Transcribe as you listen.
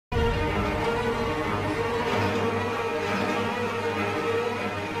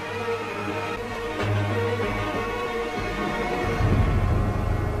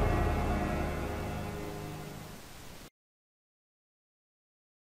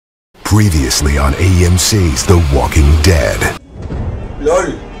Previously on AMC's The Walking Dead.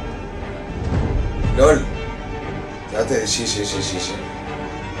 LOL. LOL. Fíjate, sí.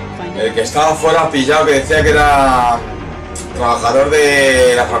 El que estaba fuera pillado, que decía que era trabajador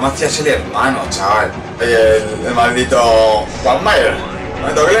de la farmacia, es el hermano, chaval. El maldito Juan Mayer.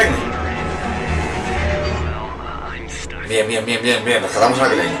 ¿Momento, Glenn? Bien. Rescatamos a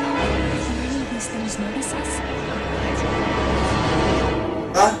Glenn.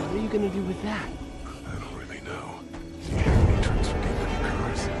 ¿Ah? Gonna do with that? I don't really know. The animatrons are giving them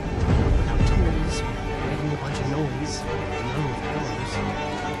cars. Without tools, making a bunch of noise, none with pillows.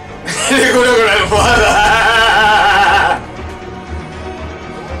 Ninguno con la almohada.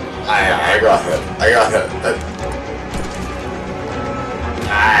 Hay que hacer.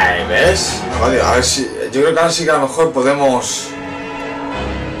 Ay, ¿ves? Joder, a ver si... Yo creo que ahora sí que a lo mejor podemos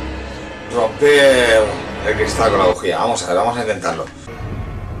romper el cristal con la bujía. Vamos a ver, vamos a intentarlo.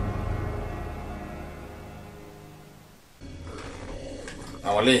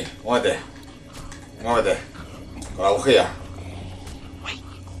 Vamos, Lee, muévete. Con la bujía. Wait.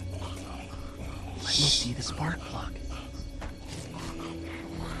 Let me see the spark plug.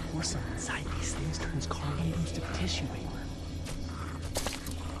 Porcelain inside these things turns carbon to tissue paper.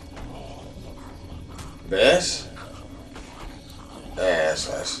 ¿Ves?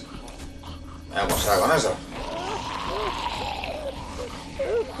 Eso es. Vamos a con eso.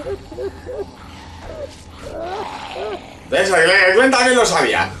 ¿Ves? El Glenn también lo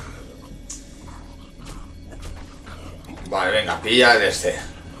sabía. Vale, venga, pilla el este.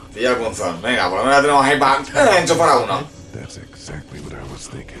 Pilla el punzón. Venga, por lo menos la tenemos ahí para enchufar a uno.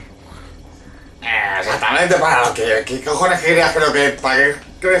 Exactamente para lo que... ¿Qué cojones querías que lo que... ¿Para qué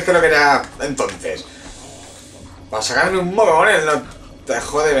crees que lo quería entonces? Para sacarme un moco con él, no te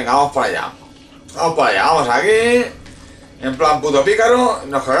jode. Venga, vamos para allá. Vamos aquí. En plan puto pícaro.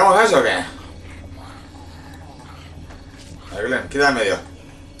 ¿Nos cargamos eso o qué? A ver, Glenn, quita el medio.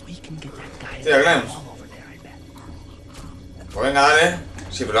 Tío, Glenn. Pues venga, dale.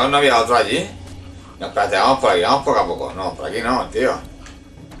 Sí, pero no había otro allí. No, espérate, vamos por aquí, vamos poco a poco. No, por aquí no, tío.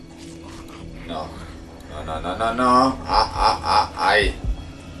 No. Ahí.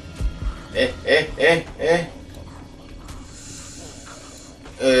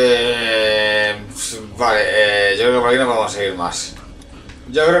 Vale, yo creo que por aquí no podemos seguir más.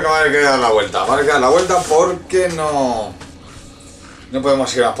 Yo creo que va a haber que dar la vuelta. Va a haber que dar la vuelta porque no podemos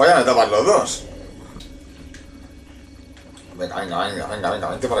seguir más para allá, me tapan los dos. Venga,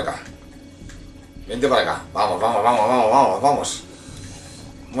 vente por acá. Vamos.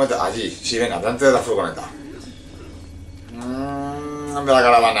 Muévete allí, sí, venga, delante de la furgoneta. De la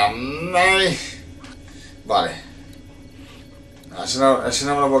caravana. Ay. Vale. ¿Ese no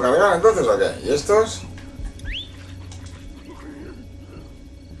me lo puedo cargar entonces o qué? ¿Y estos?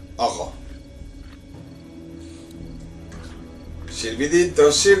 Ojo. Silbidito.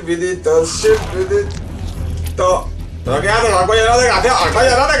 ¿Pero qué haces? Al cuello no te tío.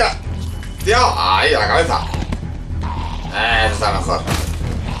 Tío, ahí, a la cabeza. Eso está mejor.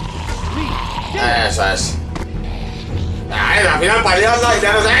 Eso es. Ahí, al final para liarla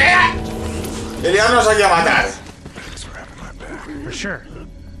y liarnos aquí a matar.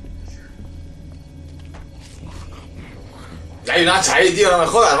 Ya hay un hacha ahí, tío, no me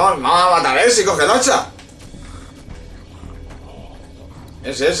jodas, vamos a matar a ese y coge el hacha.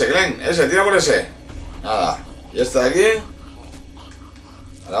 Ese, Glenn, tira por ese. Nada. Y este de aquí.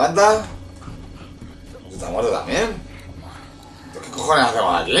 Levanta. ¿Está muerto también? ¿Qué cojones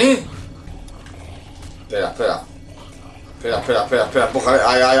hacemos aquí? Espera, empújale.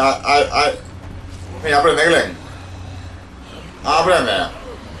 Ay. Mira, aprende, Glenn. Aprende.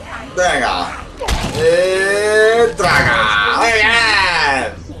 Venga. Traga. Muy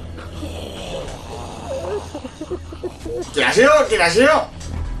bien. ¿Quién ha sido?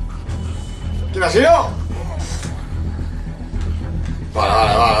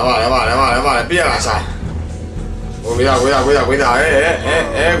 Vale, pilla la hacha. Cuidado, cuidado.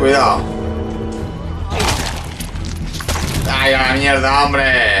 Ay, a la mierda,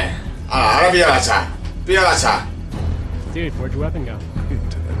 hombre. Ahora pilla la hacha. Dude, where'd your weapon go?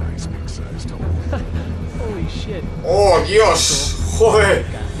 Into the nice big sized hole. Holy shit. Oh, Dios. Joder.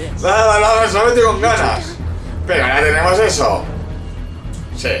 Nada, se lo metí con ganas. Pero ahora tenemos eso.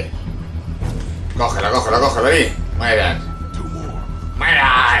 Sí. Cógelo ahí. Muy bien.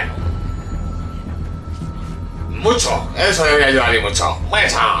 Mucho. Eso debería ayudar y mucho. Vale,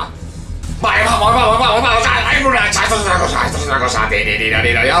 vamos. Hay una hacha. Esto es otra cosa. Vamos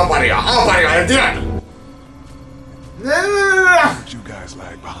para arriba. Tiran. You guys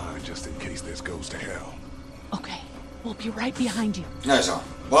lag behind just in case this goes to hell. Okay, we'll be right behind you. Eso.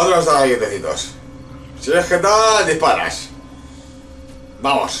 Vosotros están ahí quietecitos. Si ves que tal, disparas.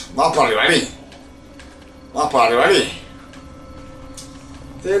 Vamos, vamos por arriba, ahí. Vamos por arriba, ahí.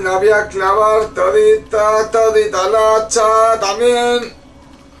 Te la voy a clavar todita, todita la hacha también.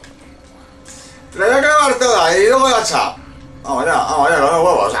 Te la voy a clavar toda y luego la hacha. Vamos ya, con los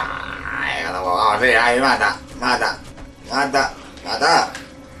huevos. Ay, con los huevos, vamos, sí, ahí, mata, mata, mata, mata.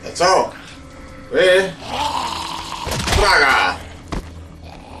 Hecho. Sí. Traga.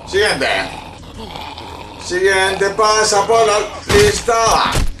 Siguiente. Siguiente, pasa por la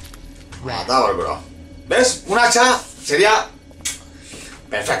lista. Mata por el culo. ¿Ves? Un hacha sería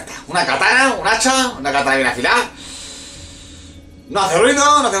perfecta. Una katana, un hacha, una katana bien afilada. No hace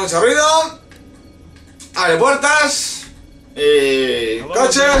ruido, no hace mucho ruido. Abre puertas. Y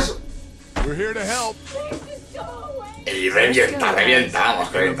coches. We're here to help. Y revienta,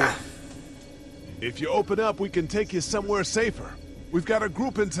 vamos, revienta. If you open up, we can take you somewhere safer. We've got a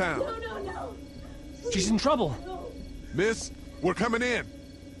group in town. No. She's in trouble. Miss, we're coming in.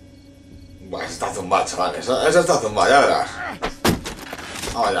 Bueno, eso está zumbado, chaval. Eso está zumbado, ya verás.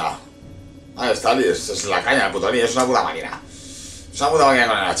 Vamos allá. Ahí está, Lee. Es la caña del puto Lee. Es una puta máquina. Es una puta máquina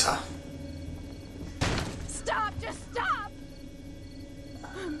con el hacha. Stop, just stop.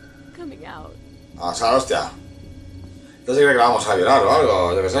 I'm coming out. Vamos a la hostia. Entonces cree que la vamos a violar o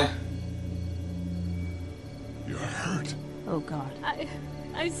algo, yo qué sé. You're hurt. Oh, God.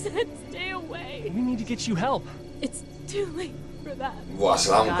 I said stay away. We need to get you help. It's too late for that. Buah, se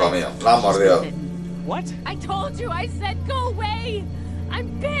la han comido. La han mordido. What? I told you, I said go away. I'm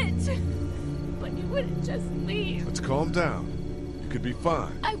bit. But you wouldn't just leave. Let's calm down. You could be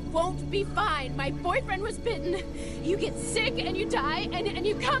fine. I won't be fine. My boyfriend was bitten. You get sick and you die and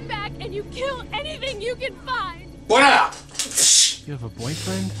you come back and you kill anything you can find. ¡Pues nada! You have a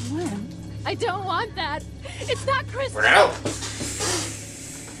boyfriend? When? I don't want that. It's not Christmas. ¡Pues claro!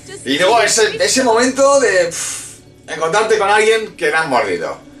 Just Y luego ese momento de encontrarte con alguien que le han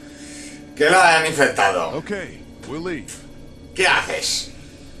mordido, que la han infectado. Okay, we'll leave. ¿Qué haces?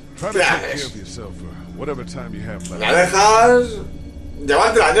 Try to ¿Qué take care haces? of yourself for whatever time you have ¿La left. dejas?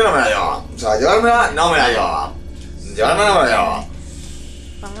 Llevártela, yo no me la llevaba. O sea, llevármela no me la llevaba. Llevármela no me la llevaba.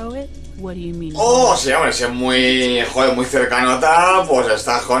 borrow it? What do you mean? Oh, sí, hombre, si es muy, joder, muy cercanota, pues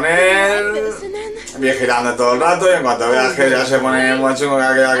estás con él, vigilando todo el rato y en cuanto veas que ya se pone muy chungo que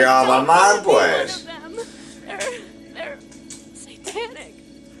va a palmar, pues They're satanic.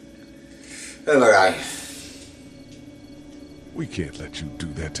 es lo que hay. We can't let you do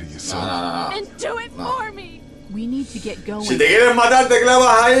that to No, yourself. no. And do it for me. We need to get going. Si te quieres matar, te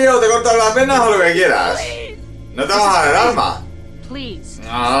clavas ahí o te cortas las venas o lo que quieras. Please. No te vamos a dar el alma. Please.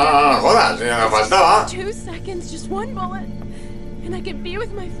 No, jodas, si no me faltaba. 2 seconds, just one bullet, and I can be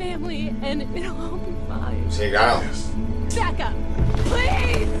with my family, and it'll all be fine. Sí, claro. Back up,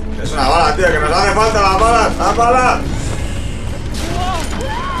 please. Es una bala, tío, que nos hace falta las balas, las balas.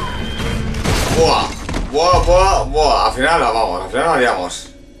 Buah. Al final la vamos, al final la liamos.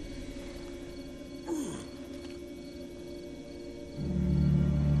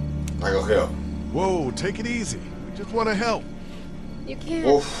 La cogió. Whoa, take it easy. We just want to help. You can't.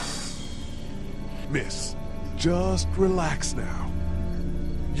 Uf. Miss, just relax now.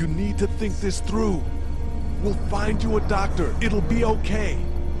 You need to think this through. We'll find you a doctor. It'll be okay.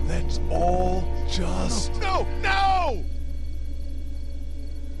 That's all just... No!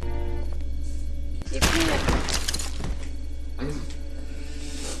 You can't.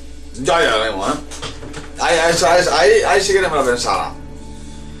 Ya lo mismo, Ahí sí que no me lo pensaba.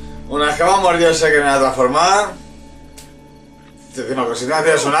 Una vez que me ha mordido sé que me va a transformar. Encima que si no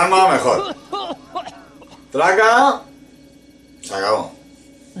tienes un arma, mejor. Traca. Se acabó.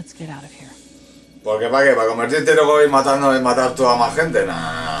 Let's get out of here. ¿Por qué? ¿Para qué? ¿Para convertirte y luego ir matando y matar tú a más gente? No.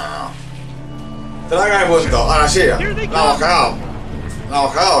 Traca y punto. Ahora sí. La hemos cagado.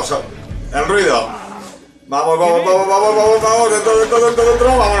 El ruido. Vamos.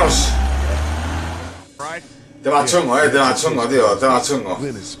 Dentro. Vámonos. Tema chungo, tío. Tema chungo.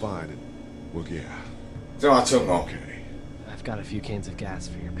 Glenn is fine and... Well, yeah. Tema chungo. Okay. I've got a few cans of gas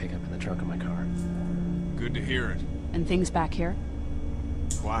for your pickup in the trunk of my car. Good to hear it. And things back here?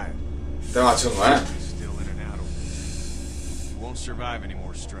 Quiet. Tema chungo, Still in and out. You won't survive any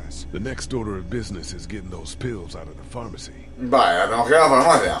more stress. The next order of business is getting those pills out of the pharmacy. Vale, la tenemos que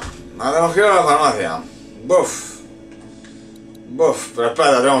ir a la farmacia. Buf, pero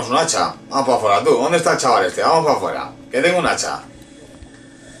espera, tenemos un hacha. Vamos para afuera, tú. ¿Dónde está el chaval este? Vamos para afuera. Que tengo un hacha.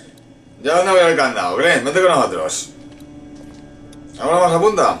 ¿Ya dónde voy el candado? Glenn, vete con nosotros. ¿Alguna más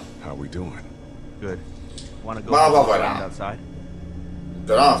apunta? How we doing? Good. Wanna go Vamos para around afuera. outside?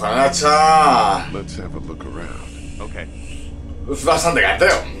 Pero vamos con el hacha. Let's have a look around. Okay. Bastante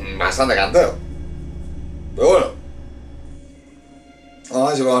canteo. Bastante canteo. Pero bueno. Vamos a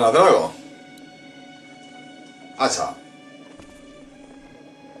ver si podemos hacer algo. Hacha.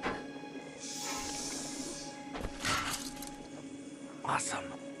 Awesome.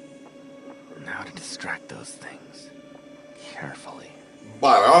 Now to distract those things. Carefully.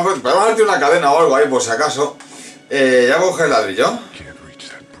 Vale, vamos a meter una cadena o algo ahí por si acaso. Ya coge el ladrillo. Can't reach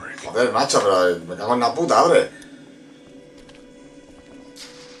that brick. Joder, macho, pero me cago en la puta, abre.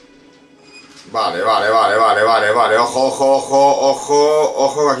 Vale.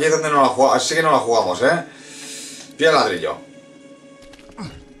 Ojo, aquí es donde no la jugamos. Así que no la jugamos, Pilla el ladrillo.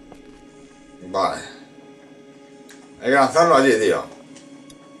 Vale. Hay que lanzarlo allí, tío.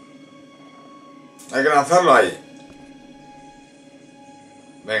 Hay que lanzarlo ahí.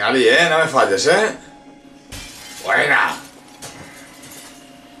 Venga, Ali, no me falles, Buena.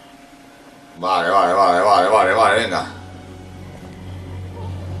 Vale, venga.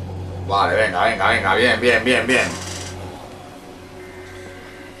 Vale, venga,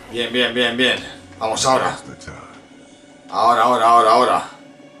 bien. Vamos ahora. Ahora.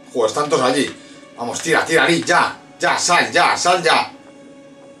 Joder, están todos allí. Vamos, tira, Ali, ya, sal ya.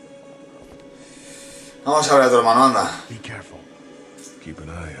 Vamos a ver a tu hermano, anda. Be careful. Keep an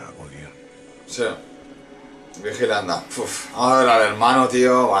eye out, will you? Sí. Vigila, anda. Vamos a ver al hermano,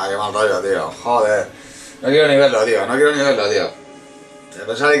 tío. Vaya, qué mal rollo, tío. Joder. No quiero ni verlo, tío. De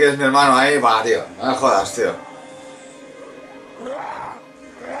pensar que es mi hermano ahí, va, tío. No me jodas, tío.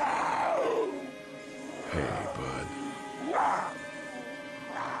 Hey, bud.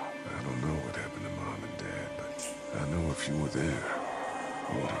 I don't know what happened to Mom and Dad, but I know if you were there,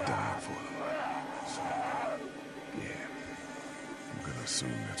 you would have died for them. So, yeah. I'm gonna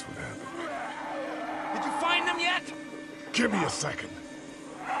assume that's what happened. Did you find them yet? Give me a second.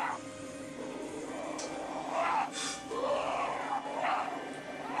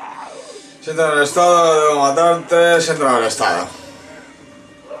 Si entran en el estado, debo matarte. Si entran en el estado. I'm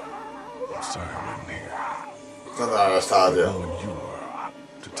sorry I wasn't here. Si entran en el estado, tío. Knowing you were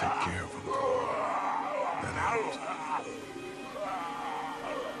to take care of them. That helped.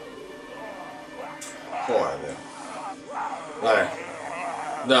 Joder, tío. Vale.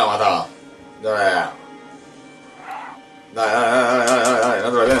 Ya lo he matado. Dale. No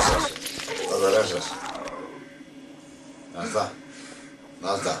te lo pienses. Ya está.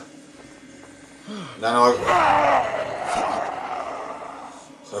 Ya no va.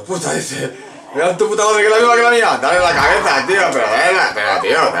 Hijo de puta, dice. Mira tu puta madre que es la misma que la mía. Dale en la cabeza, tío. Pero dale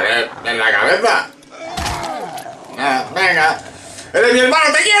en la cabeza. Venga. Eres mi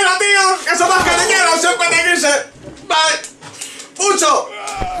hermano, te quiero, tío. Eso más que te quiero, siempre te quise. Vale.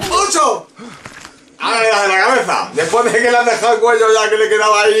 Mucho. Ahora le das en la cabeza. Después de que le has dejado el cuello ya que le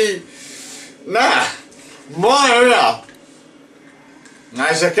quedaba ahí. Nada. Madre mía. No,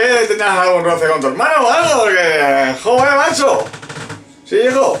 si es que tenías algún roce con tu hermano o algo, porque... Joder, macho. Sí,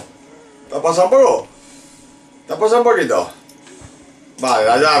 hijo. ¿Te ha pasado un poco? ¿Te ha pasado un poquito? Vale,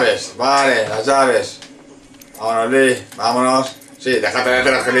 las llaves. Vámonos, Lee. Vámonos. Sí, déjate de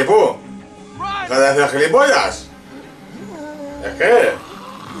hacer el gilipú. Déjate de hacer gilipollas. Es que...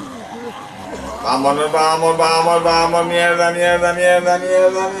 Vámonos. Mierda.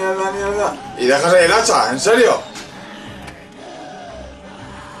 Y dejas ahí el hacha, ¿en serio?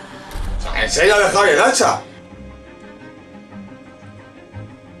 ¿En serio has dejado ahí el hacha?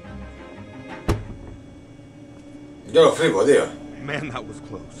 Yo lo flipo, tío. Man, that was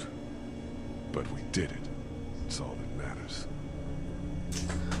close. But we did it. It's all that matters.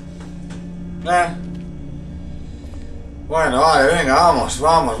 Bueno, vale, venga, vamos.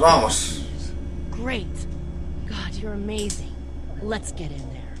 Great. God, you're amazing. Let's get in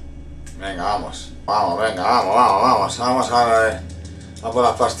there. Venga, vamos. Vamos ahora a por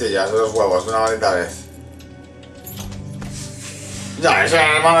las pastillas de los huevos de una maldita vez. Ya, ese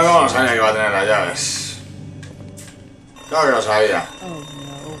hermano como no sabía que iba a tener las llaves. Claro que lo sabía. Oh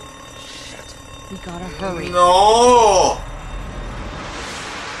no. Shit. We gotta hurry. ¡No!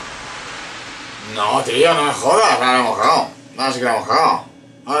 No, tío, no me jodas. Ahora la hemos cagado. Ahora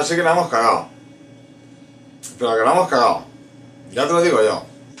sí que la hemos cagado. Pero que la hemos cagado. Ya te lo digo yo.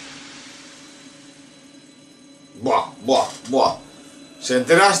 Buah. Se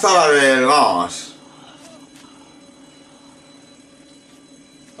entera hasta la del... Vamos.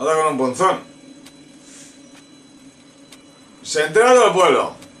 Ahora con un punzón. Se entera todo el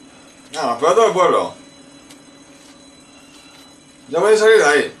pueblo. Vamos, pero todo el pueblo. Ya voy a salir de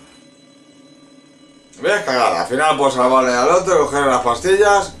ahí. ¿Ves? Cagada. Al final puedo salvarle al otro, cogerle las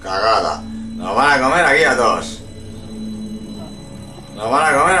pastillas. Cagada. Nos van a comer aquí a todos. Nos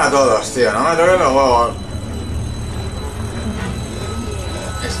van a comer a todos, tío. No me toques los huevos.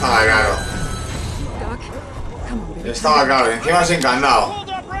 Estaba claro. Estaba claro, encima sin candado. Hold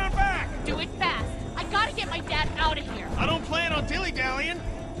up, round back. Do it fast. I gotta get my dad out of here. I don't plan on dilly-dallying.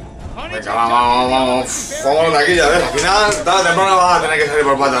 Venga, vamos. Vámonos de aquí, ya ves. Al final, tarde o temprano vas a tener que salir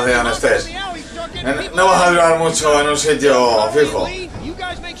por patas de donde estés. No vas a durar mucho en un sitio fijo. You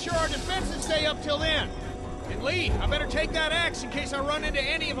guys make sure our defenses stay up till then. And Lee, I better take that axe in case I run into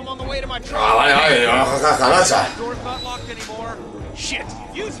any of them on the way to my truck. Ah, vale, vamos a jalacha. Door's not locked anymore. Shit,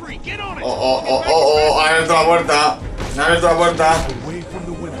 you three, get on it. Ha abierto la puerta. Ha abierto la puerta. Away from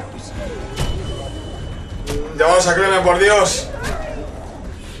the windows. Llevamos a Clemen, por Dios.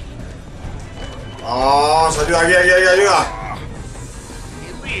 Vamos, ayuda aquí, ayuda.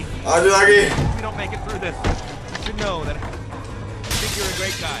 Lee, Ayuda aquí. if we don't make it through this, you should know that I think you're a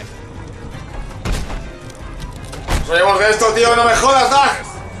great guy. Salimos de esto, tío, no me jodas, Doug.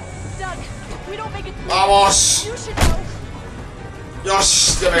 Doug, we don't make it through. Vamos. You should know.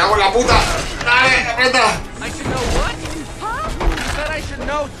 Dios, te me cago en la puta. Dale, aprieta. I should know what? Huh? You said I should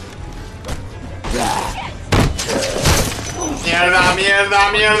know.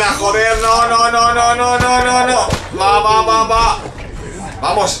 Mierda, joder, no. Va.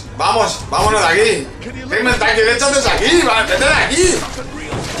 Vámonos de aquí. Clemen, ¿qué le echas aquí? Vete de aquí.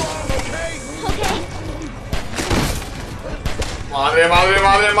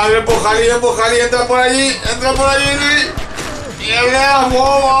 Madre, empuja allí, entra por allí, Lee. Mierda,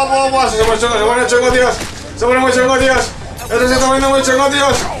 se pone chungo, tíos. Se pone muy chungo, tíos. Esto se está poniendo muy chungo,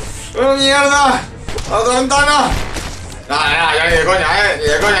 tíos. Mierda. A la otra ventana. Ya ni de coña, ni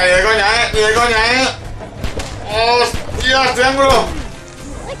de coña. Hostias, triángulo. I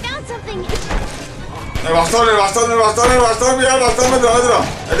found something. El bastón, mira el bastón, metro.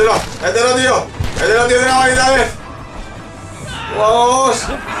 Mételo, tío, de una manita vez. Vamos.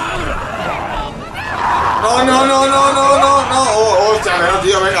 No. Hostia, pero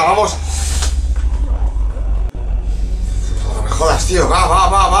tío, venga, vamos. No me jodas, tío,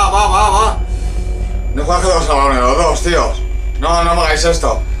 va. No jodas que tengo que salvarme los dos, tíos. No me hagáis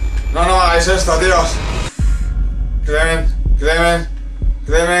esto. No me hagáis esto, tíos.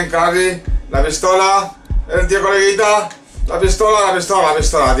 Clemen, Carly, la pistola, el tío coleguita, la pistola,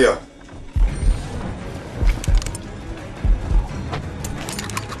 tío.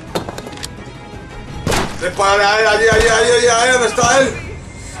 Dispárale a él, allí, ¿dónde está él?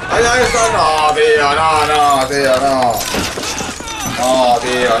 Ahí está. No, tío, no. No,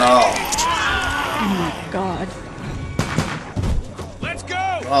 tío, no. God. Let's go.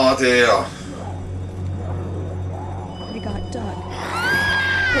 No, tío. We got Doug.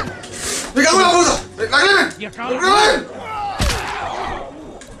 ¡Me cago en la puta! ¡La Clemen!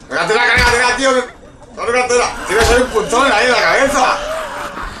 ¡Cárgatela, tío! ¡Cárgatela! Tienes ahí un puntón ahí en la cabeza.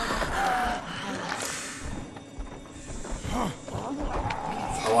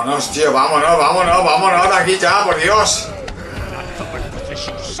 Vámonos, tío, vámonos de aquí ya, por Dios.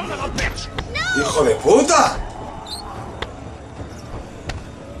 ¡Hijo de puta!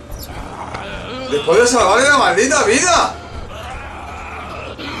 Después de salvarle la maldita vida.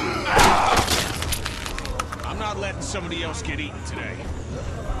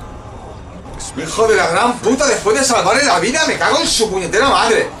 Hijo de la gran puta, después de salvarle la vida, me cago en su puñetera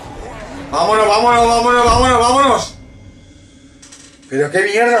madre. Vámonos. Pero qué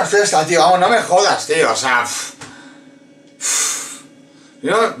mierda es esta, tío. Vamos, no me jodas, tío. O sea...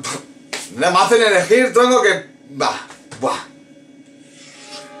 me hacen elegir, tronco, que... Buah.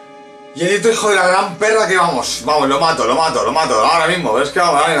 Y el hijo de la gran perra que vamos, lo mato. Ahora mismo, es que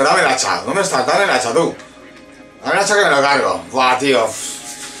vamos, dame el hacha. ¿Dónde está? Dame el hacha, tú. Dame el hacha que me lo cargo. Buah, tío.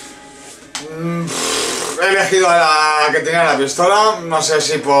 He elegido a la que tenía la pistola. No sé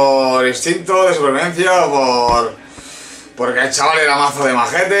si por instinto de supervivencia o porque el chaval era mazo de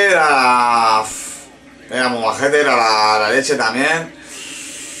majete, era muy majete, era la leche también.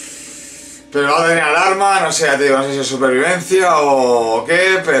 Pero no tenía alarma, no sé, ya te digo, no sé si es supervivencia o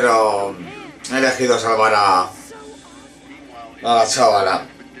qué, pero he elegido salvar a la chavala.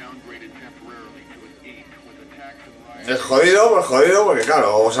 Es jodido, porque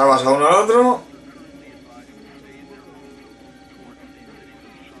claro, o salvas a uno al otro.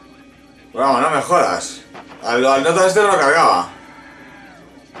 Pero vamos, no me jodas. Al nota este no lo cargaba.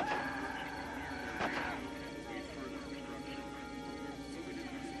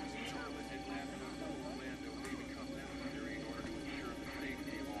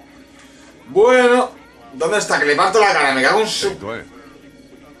 Bueno, ¿dónde está? Que le parto la cara, me cago en su...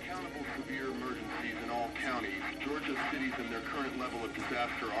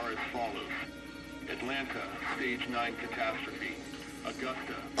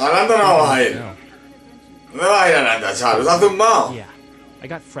 Atlanta no vamos a ir. ¿Dónde vas a ir a Atlanta, chaval? ¿Estás zumbado? Yeah. I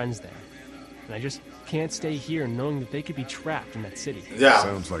got friends there, and I just can't stay here knowing that they could be trapped in that city. Ya.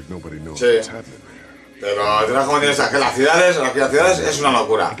 Sounds like nobody knows Sí. what's happening there. Pero te das como tienes que las ciudades es una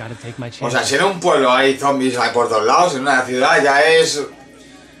locura. I gotta take my O sea, chances. si en un pueblo hay zombies hay por todos lados, en una ciudad ya es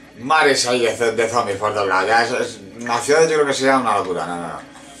mares ahí de zombies por todos lados. Ya es una ciudad, yo creo que sería una locura.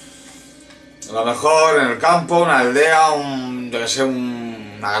 A lo mejor en el campo, una aldea, yo que sé,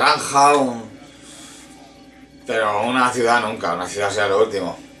 una granja, pero una ciudad nunca. Una ciudad sea lo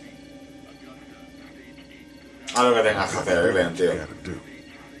último. Haz lo que tengas que hacer, Glenn, tío. Gotta do.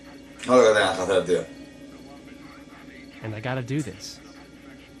 Haz lo que tengas que hacer, tío. And I gotta do this.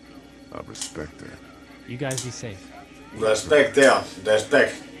 I respect that. You guys be safe. Respect, tío.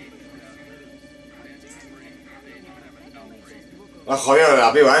 Respect. La jodido de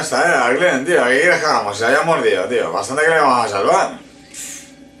la piba esta, a Glenn, tío. ¿Qué quieres que hagamos? Se haya mordido, tío. Bastante que le vamos a salvar.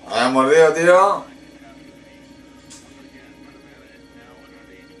 Haya mordido, tío.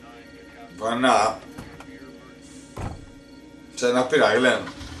 Pues nada. Se nos pira Glenn.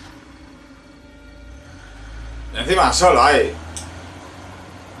 Y encima solo ahí.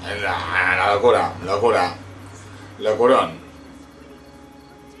 La locura, locura. Locurón.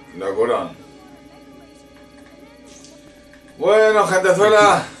 Locurón. Bueno,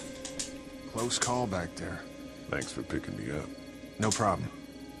 gentezuela. Close call back there. Thanks for picking me up. No problem.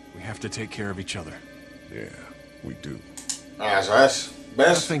 We have to take care of each other. Yeah, we do. Eso es.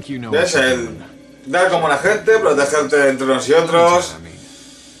 ¿Ves? I think you know ¿Ves? what you're El doing. dar como la gente, protegerte entre unos y otros. I mean,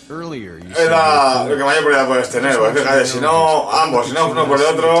 earlier you Es said lo que mayor prioridad puedes tener, porque fíjate, si no, ambos, si no uno por el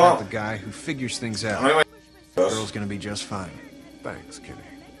otro. The guy who figures things A out. mí me- The girl's gonna be just fine. Thanks, Kenny.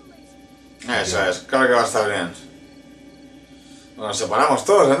 Eso es, claro que va a estar bien. Bueno, ¿nos separamos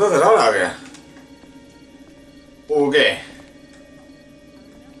todos entonces ahora o qué? ¿Qué?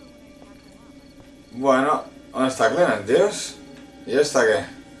 Bueno, ¿dónde está Clement, tíos? ¿Y esta qué?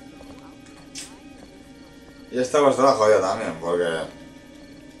 Y esta pues está jodida también, porque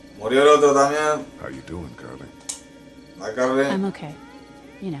murió el otro también, How you doing, Carly? la Carly. I'm okay.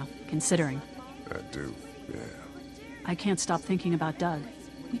 You know, considering. I do, yeah. I can't stop thinking about Doug.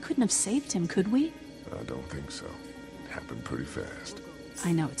 We couldn't have saved him, could we? I don't think so. It happened pretty fast.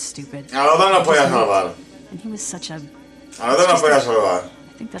 I know it's stupid. A los dos nos podía salvar. And he was such a... A los dos nos podía salvar. I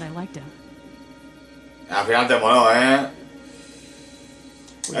think that I liked him. Al final te moló, ¿eh?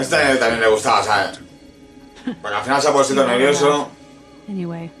 Este también le gustaba, ¿sabes? Porque al final se ha puesto nervioso.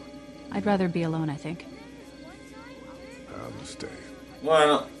 Anyway, I'd rather be alone, I think. I understand.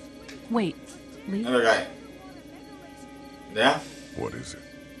 Bueno, Wait, Lee, es lo que hay. ¿Ya? What is it?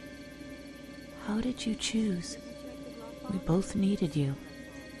 how did you choose? We both needed you.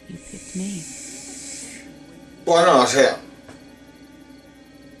 You picked me. Pues no lo sé.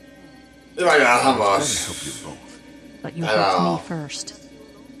 Iba a ir a I was ambos. trying to help you both. But you Hello. picked me first.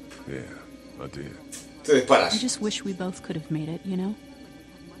 Yeah, I did. Tú disparas. I just wish we both could have made it, you know?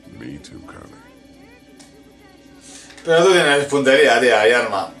 Me too, Carly. Pero tú tienes puntería, tía, y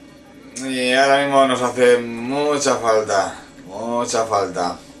arma. Y ahora mismo nos hace mucha falta. Mucha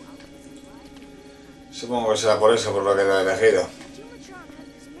falta. Supongo que será por eso, por lo que lo he elegido.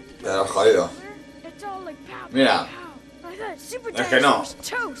 Pero jodido. Mira. Es que no.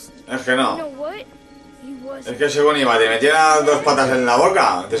 Es que no. Es que según iba, te metieran dos patas en la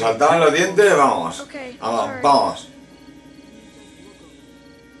boca, te saltaban los dientes, vamos. Vamos, vamos.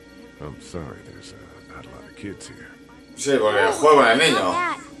 I'm sorry, there's not a lot of kids here. Sí, porque juego con el niño.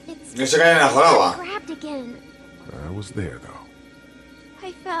 No se cae en el agua. I was there, though.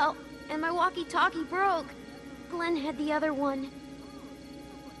 I fell, and my walkie-talkie broke. Glenn had the other one.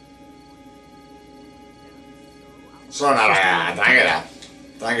 Solo nada, tranquila.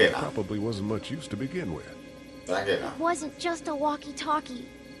 Tranquila, Probably wasn't much use to begin with. tranquila. It wasn't just a walkie-talkie.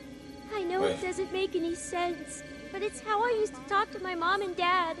 I know Wait. it doesn't make any sense, but it's how I used to talk to my mom and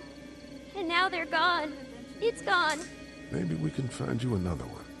dad. And now they're gone. It's gone. Maybe we can find you another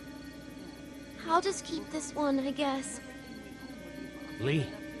one. I'll just keep this one, I guess. Lee,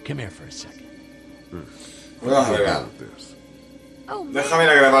 come here for a second. Vamos a We'll ver. deal with this. Oh, man. Déjame ir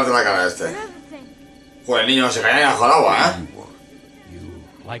a que le parte la cara a este. Another thing. Joder, el niño se cae en el agua, ¿eh? You want? You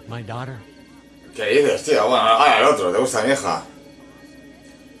like my daughter? ¿Qué dices, tío? Bueno, ahora el otro, ¿te gusta mi hija?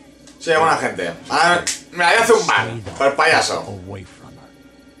 Sí, buena gente. Ahora, me la voy a zumbar, por el payaso. Away from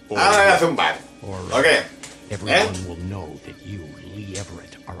her. Ahora me voy a zumbar. ¿O qué? Everyone will know that you, Lee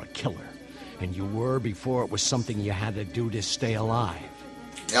Everett, are a killer. And you were before it was something you had to do to stay alive.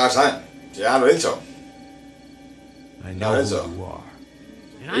 Ya lo saben, ya lo he dicho. I know eso. who you are.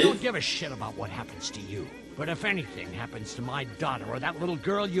 And I don't give a shit about what happens to you. But if anything happens to my daughter or that little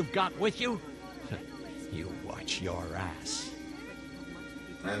girl you've got with you, you watch your ass.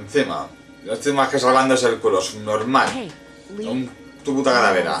 Encima. Yo estoy más que salvándose el culo, es normal. Tu puta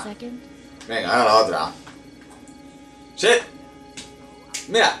calavera. Venga, ahora la otra. Sí.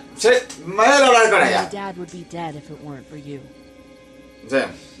 Mira, sí, me voy a hablar con ella. Sí.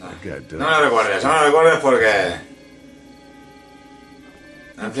 No me lo recuerdes, no me lo recuerdes porque...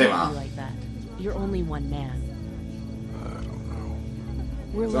 Encima. Eso no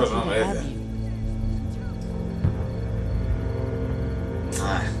me dice.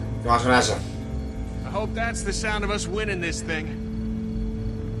 Ay, ¿qué más suena eso? I hope that's the sound of us winning this thing.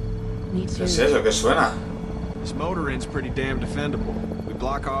 ¿Qué es eso? ¿Qué suena? This motor inn's pretty damn defendable. We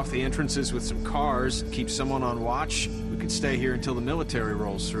block off the entrances with some cars, keep someone on watch. We could stay here until the military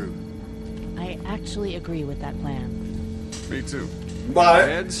rolls through. I actually agree with that plan. Me too. Vale.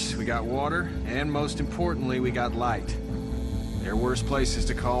 Beds, we got water, and most importantly, we got light. There are worse places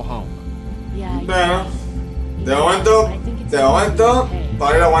to call home. Bueno, de momento,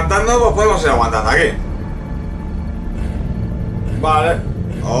 para ir aguantando, pues podemos ir aguantando aquí. Vale.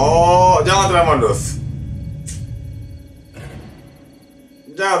 Oh, ya no tenemos luz.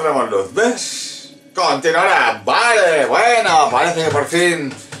 Ya no tenemos luz, ¿ves? Continuará. Vale, bueno, parece que por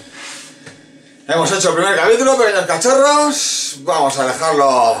fin hemos hecho el primer capítulo, pequeños cachorros. Vamos a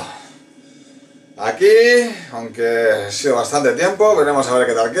dejarlo aquí, aunque ha sido bastante tiempo. Veremos a ver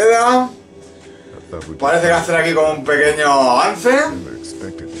qué tal queda. Parece que hacer aquí como un pequeño avance.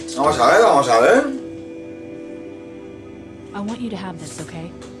 Vamos a ver, vamos a ver. I want you to have this,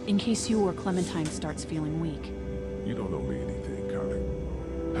 okay? In case you or Clementine starts feeling weak. You don't know me anything, Carly.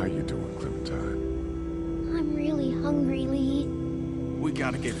 How you doing, Clementine? I'm really hungry, Lee. We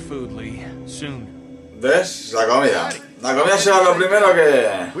gotta get food, Lee. Soon. ¿Ves? La comida. La comida será lo primero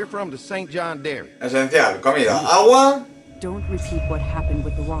que... We're from the St. John Dairy. Esencial. Comida. Agua. Don't repeat what happened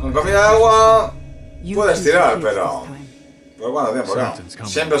with the rock. Con comida y agua puedes tirar, pero... ¿Por cuánto tiempo? No.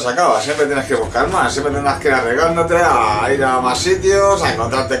 Siempre se acaba, siempre tienes que buscar más, siempre tendrás que ir arreglándote a ir a más sitios, a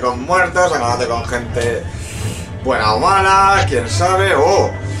encontrarte con muertos, a encontrarte con gente buena o mala, quién sabe.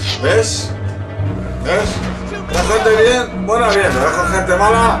 ¡Oh! ¿Ves? ¿Ves? La gente bien, buena bien, pero con gente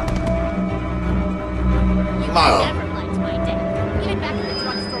mala... malo.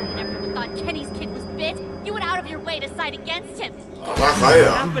 Has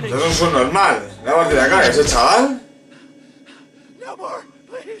jodido. Eso es un normal. Vamos de acá, ese chaval. No more,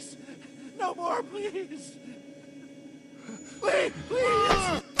 please. No more, please. Please,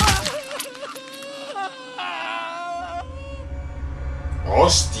 please.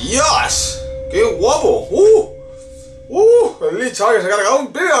 ¡Hostias! ¡Qué guapo! El Lee, chaval, que se ha cargado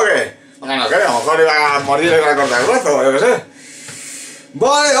un pibe o qué. Bueno, que a lo mejor iba a morir y iba a cortar el brazo, yo qué sé.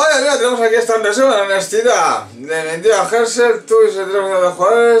 Vale, oye, mira, tenemos aquí esta resumen, honestidad. De mentira a Herschel, tú y 73% de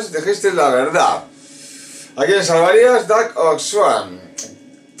jugadores dijisteis la verdad. ¿A quién salvarías? Duck o Swan.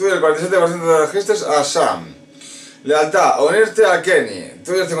 Tú y el 47% dijisteis a Sam. Lealtad, unirte a Kenny.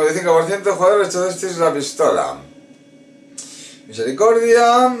 Tú y el 55% de jugadores echasteis la pistola.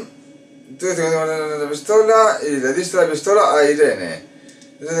 Misericordia. Tú y el 55% de la pistola y le diste la pistola a Irene.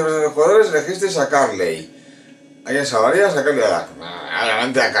 El 70% de jugadores elegisteis a Carley. ¿A quién salvarías? A Carley o a Duck.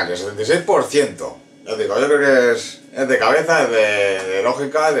 Obviamente a Carley, 76%. Ya digo, yo creo que es de cabeza, es de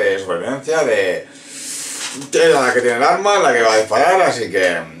lógica, de supervivencia, de... Es la que tiene el arma, la que va a disparar, así que...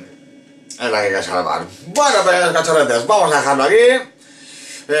 es la que hay que salvar. Bueno, pequeños cachorretes, vamos a dejarlo aquí.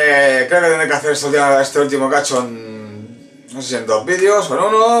 Creo que tendré que hacer este último cacho en... no sé si en 2 vídeos o en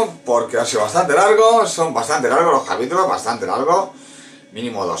 1, porque ha sido bastante largo. Son bastante largos los capítulos, bastante largos.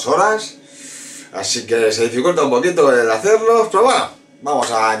 Mínimo 2 horas. Así que se dificulta un poquito el hacerlos, pero bueno, vamos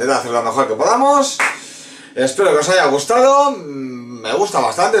a intentar hacer lo mejor que podamos. Espero que os haya gustado. Me gusta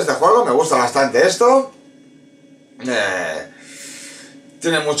bastante este juego, me gusta bastante esto.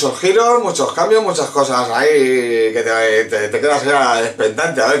 Tiene muchos giros, muchos cambios, muchas cosas ahí que te quedas ya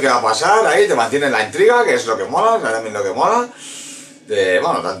expectante a ver qué va a pasar. Ahí te mantiene la intriga, que es lo que mola, también lo que mola.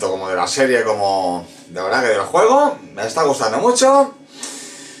 Bueno, tanto como de la serie como de verdad que del juego. Me está gustando mucho.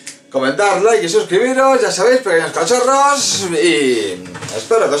 Comentar, like y suscribiros, ya sabéis, pequeños cachorros. Y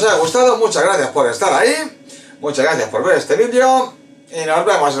espero que os haya gustado. Muchas gracias por estar ahí. Muchas gracias por ver este vídeo. Y nos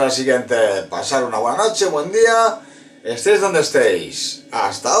vemos en el siguiente. Pasar una buena noche, buen día. Estéis donde estéis.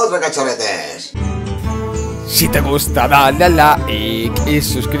 Hasta otra, cachorretes. Si te gusta dale a like y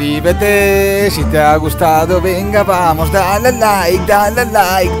suscríbete. Si te ha gustado venga vamos, dale a like,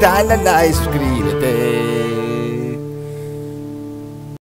 suscríbete.